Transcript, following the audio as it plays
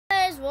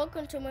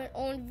welcome to my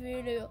own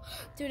video.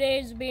 Today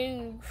is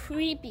being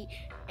creepy.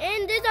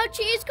 And there's a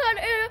cheese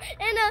cutter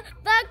and a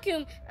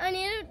vacuum.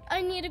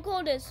 I need to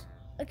call this.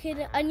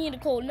 Okay, I need to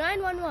call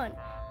 911.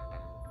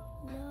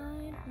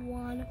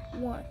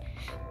 911.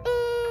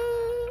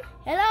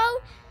 Hello?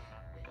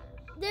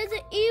 There's an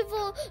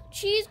evil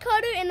cheese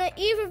cutter and an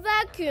evil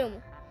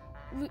vacuum.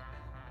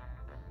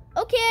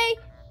 Okay,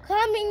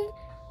 coming.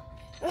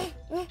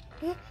 I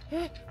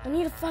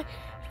need to find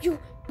you.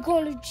 You're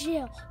going to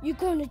jail. You're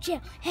going to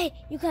jail. Hey,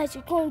 you guys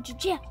are going to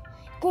jail.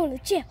 Going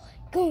to jail.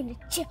 Going to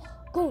jail.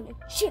 Going to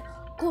jail.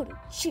 Going to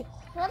jail.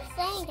 What's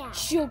saying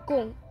that? You're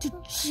going to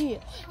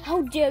jail.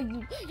 How dare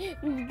you?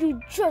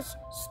 You just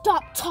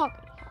stop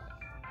talking.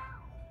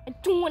 I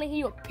don't want to hear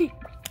your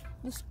people.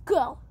 Let's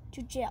go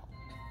to jail.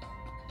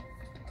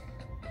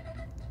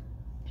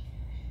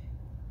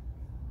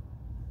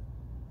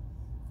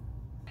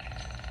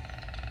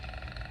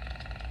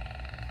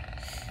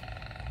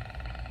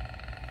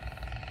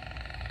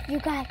 You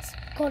guys,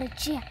 go to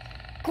jail.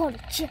 Go to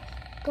jail.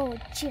 Go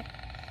to jail.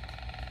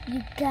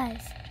 You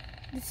guys,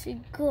 this is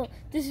good.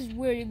 This is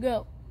where to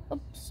go.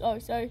 Oops,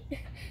 sorry.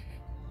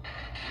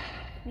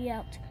 Be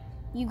out.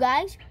 You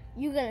guys,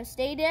 you're gonna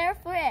stay there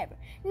forever.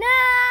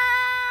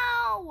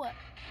 No!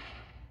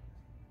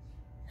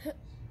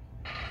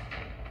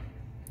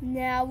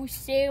 Now we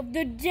save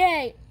the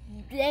day.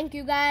 Thank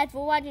you guys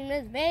for watching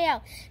this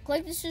video.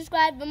 Click to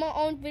subscribe for my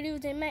own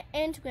videos in my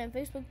Instagram,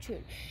 Facebook,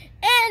 Twitter.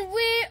 And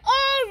we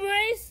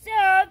always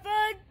serve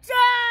a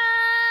day!